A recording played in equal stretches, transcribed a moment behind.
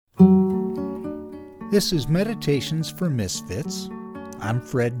This is Meditations for Misfits. I'm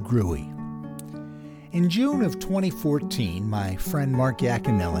Fred Gruey. In June of 2014, my friend Mark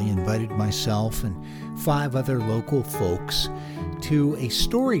Yaconelli invited myself and 5 other local folks to a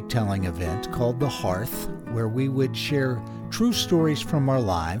storytelling event called The Hearth, where we would share true stories from our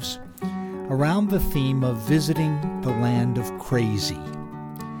lives around the theme of visiting the land of crazy.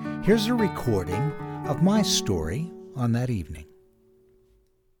 Here's a recording of my story on that evening.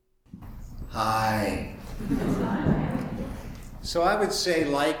 Hi. So I would say,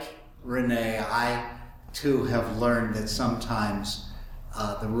 like Renee, I too have learned that sometimes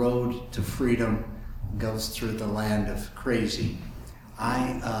the road to freedom goes through the land of crazy.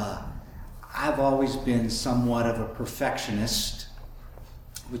 I've always been somewhat of a perfectionist,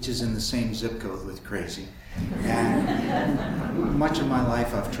 which is in the same zip code with crazy. And much of my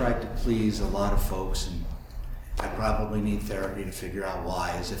life I've tried to please a lot of folks, and I probably need therapy to figure out why,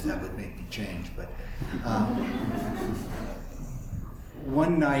 as if that would make me change. But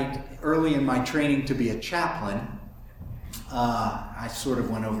one night, early in my training to be a chaplain, I sort of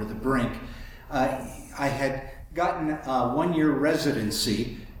went over the brink. I had gotten a 1-year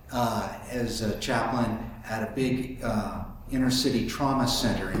residency as a chaplain at a big inner city trauma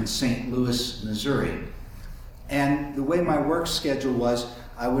center in St. Louis, Missouri. And the way my work schedule was,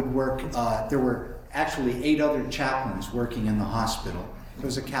 I would work, there were actually 8 other chaplains working in the hospital. It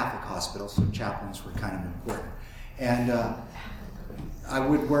was a Catholic hospital, so chaplains were kind of important. And I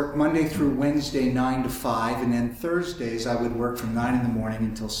would work Monday through Wednesday, 9 to 5, and then Thursdays I would work from 9 in the morning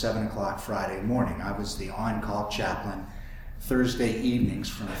until 7 o'clock Friday morning. I was the on-call chaplain Thursday evenings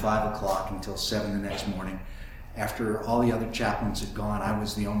from 5 o'clock until 7 the next morning. After all the other chaplains had gone, I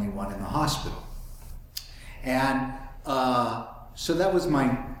was the only one in the hospital. And so that was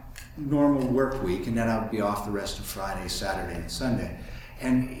my normal work week, and then I would be off the rest of Friday, Saturday, and Sunday.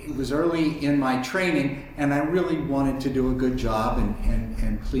 And it was early in my training, and I really wanted to do a good job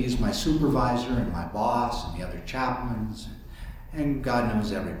and please my supervisor and my boss and the other chaplains, and God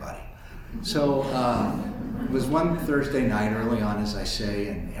knows everybody. So it was one Thursday night early on, as I say,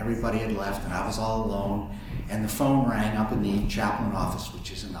 and everybody had left, and I was all alone, and the phone rang up in the chaplain office,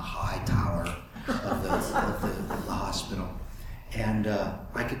 which is in the high tower of the hospital. And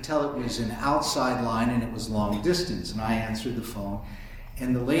I could tell it was an outside line and it was long distance, and I answered the phone.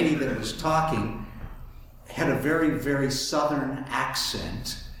 And the lady that was talking had a very, very southern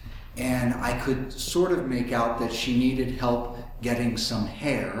accent, and I could sort of make out that she needed help getting some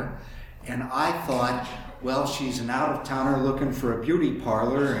hair. And I thought, well, she's an out-of-towner looking for a beauty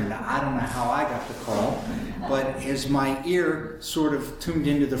parlor, and I don't know how I got the call. But as my ear sort of tuned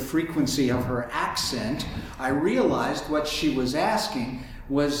into the frequency of her accent, I realized what she was asking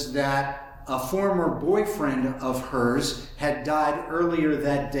was that a former boyfriend of hers had died earlier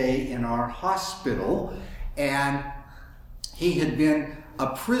that day in our hospital, and he had been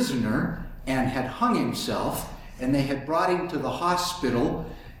a prisoner and had hung himself, and they had brought him to the hospital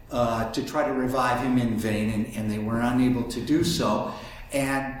to try to revive him in vain, and they were unable to do so.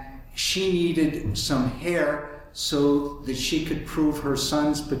 And she needed some hair so that she could prove her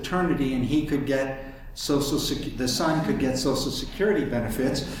son's paternity, and he could get the son could get Social Security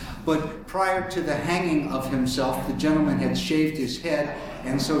benefits. But prior to the hanging of himself, the gentleman had shaved his head,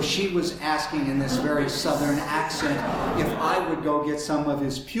 and so she was asking in this very southern accent if I would go get some of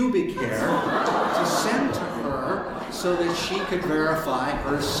his pubic hair to send to her so that she could verify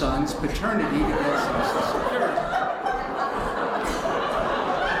her son's paternity to get Social Security.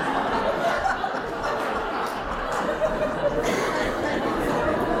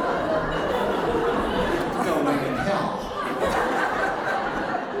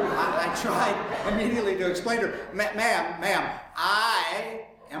 Immediately to explain to her, ma'am, I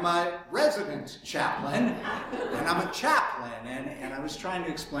am a resident chaplain, and I'm a chaplain, and I was trying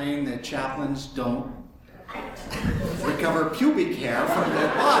to explain that chaplains don't recover pubic hair from their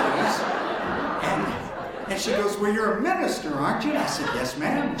bodies, and she goes, well, you're a minister, aren't you? And I said, yes,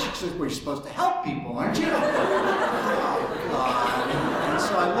 ma'am. And she says, well, you're supposed to help people, aren't you? Oh, God. And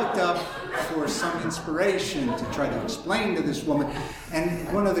so I looked up for some inspiration to try to explain to this woman. And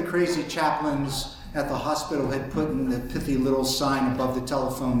one of the crazy chaplains at the hospital had put in the pithy little sign above the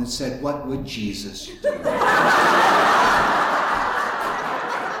telephone that said, what would Jesus do? And I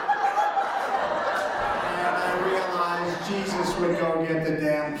realized Jesus would go get the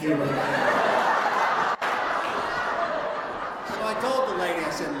damn pubic hair. So I told the lady,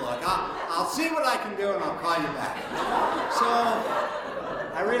 I said, look, I'll see what I can do and I'll call you back. So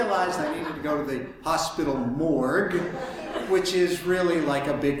I realized I needed to go to the hospital morgue, which is really like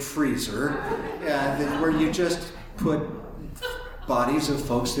a big freezer, where you just put bodies of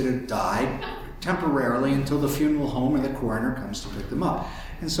folks that have died temporarily until the funeral home or the coroner comes to pick them up.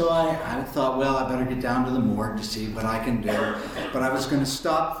 And so I thought, well, I better get down to the morgue to see what I can do. But I was going to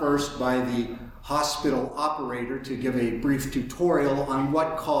stop first by the hospital operator to give a brief tutorial on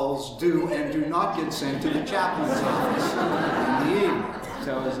what calls do and do not get sent to the chaplain's office in the evening.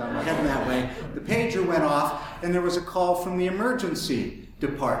 So as I'm heading that way, the pager went off, and there was a call from the emergency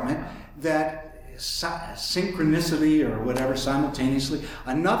department that synchronicity or whatever, simultaneously,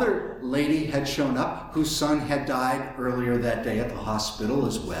 another lady had shown up whose son had died earlier that day at the hospital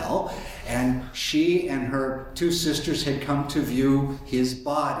as well, and she and her two sisters had come to view his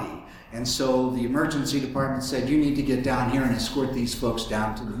body. And so the emergency department said, you need to get down here and escort these folks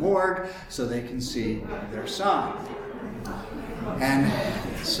down to the morgue so they can see their son. And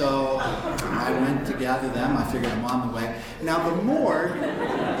so I went to gather them. I figured I'm on the way. Now the morgue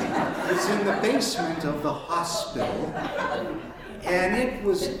is in the basement of the hospital, and it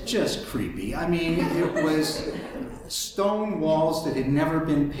was just creepy. I mean, it was stone walls that had never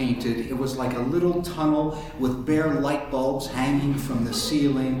been painted. It was like a little tunnel with bare light bulbs hanging from the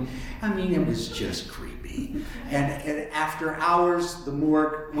ceiling. I mean, it was just creepy. And after hours, the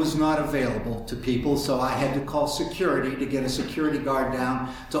morgue was not available to people, so I had to call security to get a security guard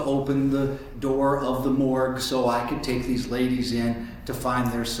down to open the door of the morgue so I could take these ladies in to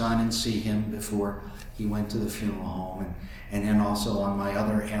find their son and see him before he went to the funeral home. And then also on my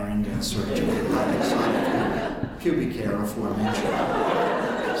other errand in search of pubic hair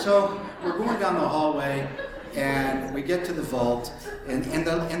aforementioned. So we're going down the hallway, and we get to the vault, and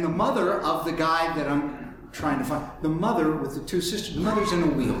the mother of the guy that I'm trying to find, the mother with the two sisters, the mother's in a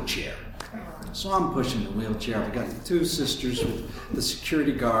wheelchair. So I'm pushing the wheelchair. We got the two sisters with the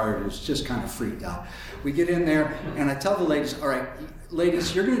security guard who's just kind of freaked out. We get in there, and I tell the ladies, all right,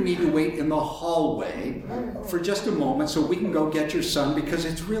 ladies, you're going to need to wait in the hallway for just a moment so we can go get your son, because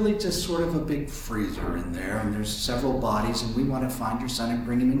it's really just sort of a big freezer in there, and there's several bodies, and we want to find your son and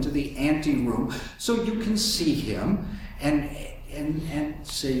bring him into the ante room so you can see him and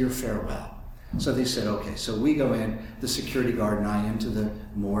say your farewell. So they said, okay. So we go in, the security guard and I, into the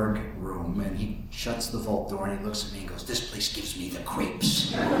morgue room, and he shuts the vault door and he looks at me and goes, this place gives me the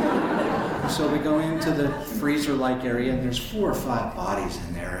creeps. So we go into the freezer-like area, and there's 4 or 5 bodies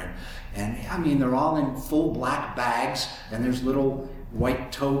in there. And I mean, they're all in full black bags, and there's little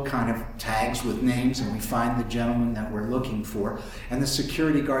white toe kind of tags with names, and we find the gentleman that we're looking for. And the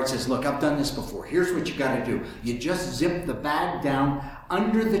security guard says, look, I've done this before. Here's what you got to do. You just zip the bag down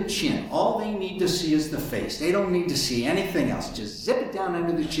under the chin. All they need to see is the face. They don't need to see anything else. Just zip it down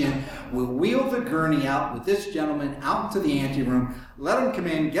under the chin. We'll wheel the gurney out with this gentleman out to the anteroom. Let him come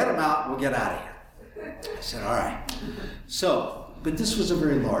in, get him out, we'll get out of here. I said, all right. So, but this was a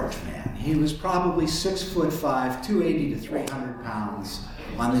very large man. He was probably 6'5", 280 to 300 pounds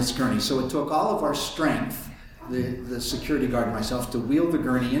on this gurney. So it took all of our strength, the security guard and myself, to wheel the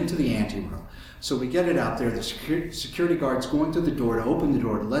gurney into the anteroom. So we get it out there. The security guard's going to the door to open the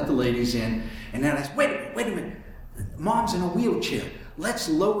door to let the ladies in. And then I said, wait a minute. Mom's in a wheelchair. Let's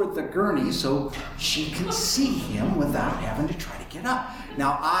lower the gurney so she can see him without having to try to get up.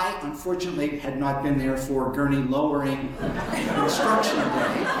 Now, I, unfortunately, had not been there for gurney lowering instruction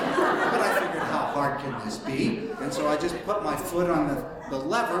day, but I figured, how hard can this be? And so I just put my foot on the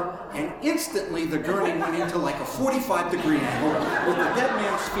lever, and instantly the gurney went into like a 45-degree angle with the dead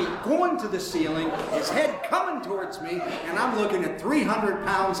man's feet going to the ceiling, his head coming towards me, and I'm looking at 300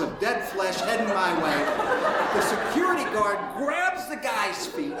 pounds of dead flesh heading my way. The security guard grabs the guy's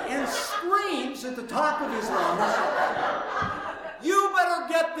feet and screams at the top of his lungs, you better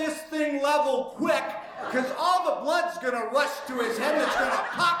get this thing level quick, because all the blood's going to rush to his head and it's going to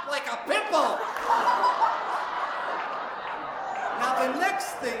pop like a pimple. Now, the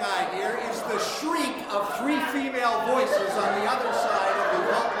next thing I hear is the shriek of 3 female voices on the other side of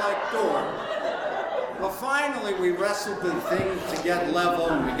the vault-like door. Well, finally, we wrestled the thing to get level,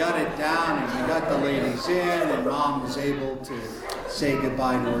 and we got it down, and we got the ladies in, and Mom was able to say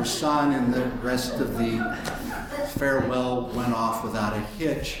goodbye to her son, and the rest of the farewell went off without a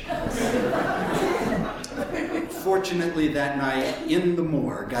hitch. Fortunately, that night in the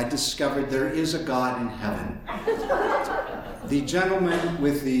morgue, I discovered there is a God in heaven. The gentleman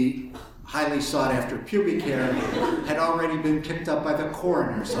with the highly sought-after pubic hair had already been picked up by the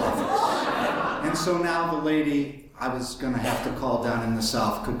coroner's office. And so now the lady I was going to have to call down in the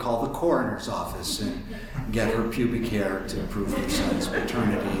South could call the coroner's office and get her pubic hair to prove her son's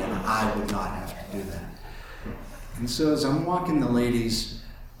paternity, and I would not have to do that. And so as I'm walking the ladies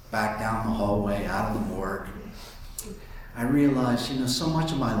back down the hallway out of the morgue, I realized, so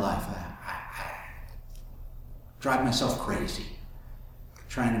much of my life I drive myself crazy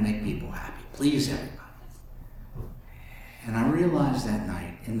trying to make people happy, please everybody. And I realized that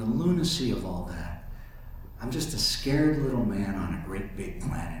night, in the lunacy of all that, I'm just a scared little man on a great big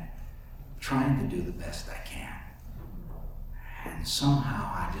planet, trying to do the best I can. And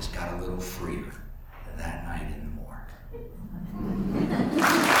somehow I just got a little freer that night in the morgue.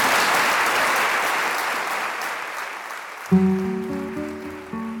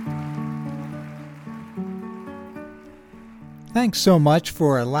 Thanks so much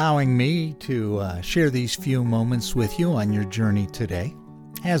for allowing me to share these few moments with you on your journey today.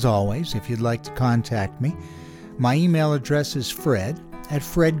 As always, if you'd like to contact me, my email address is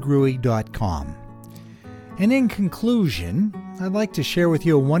fred@fredgruey.com. And in conclusion, I'd like to share with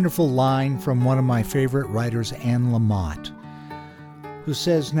you a wonderful line from one of my favorite writers, Anne Lamott, who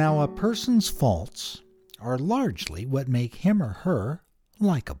says, "Now a person's faults are largely what make him or her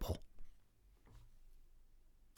likable."